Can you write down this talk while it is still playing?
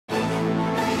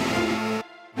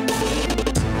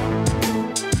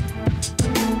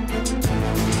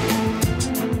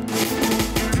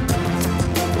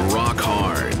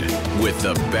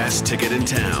best ticket in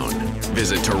town.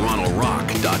 Visit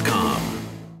TorontoRock.com.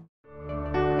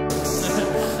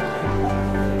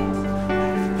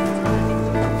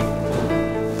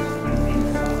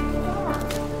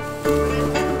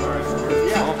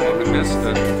 Missed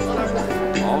it.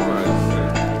 All right.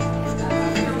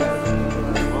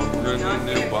 Well, good in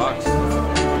the new box.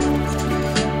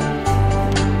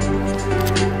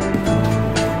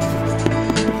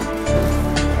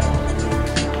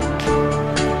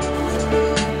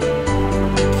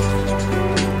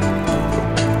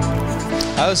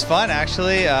 That was fun,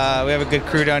 actually. We have a good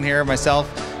crew down here. Myself,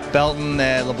 Belton,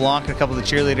 Leblanc, and a couple of the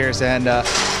cheerleaders. And the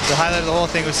highlight of the whole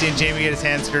thing was seeing Jamie get his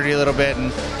hands dirty a little bit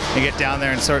and get down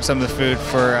there and sort some of the food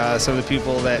for some of the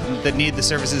people that need the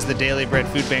services the Daily Bread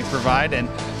Food Bank provide. And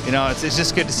you know, it's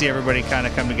just good to see everybody kind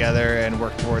of come together and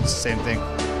work towards the same thing.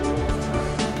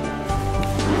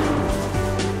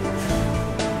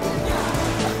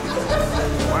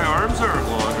 My arms aren't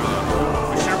long enough.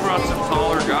 We should have brought some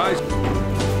taller guys.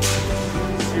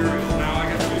 Cereal. Now I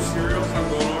got 2 cereals. I'm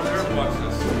going over there and watch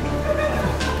this.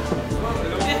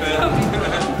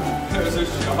 There's a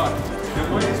shot. And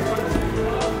what he's putting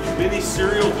mini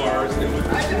cereal bars in with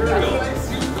the cereal.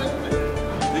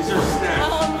 These are snacks,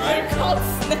 right? They're called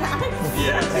snacks.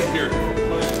 Yeah, here.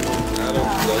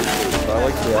 I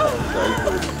like the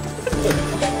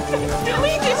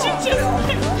Billy, did you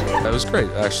just... That was great.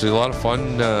 Actually, a lot of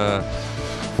fun.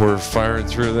 We're firing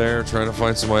through there, trying to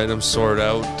find some items, sort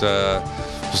out.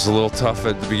 Just a little tough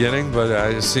at the beginning, but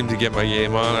I just seemed to get my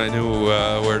game on. I knew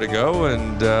where to go,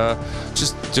 and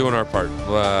just doing our part.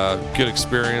 Good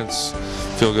experience.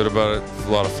 Feel good about it. A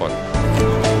lot of fun.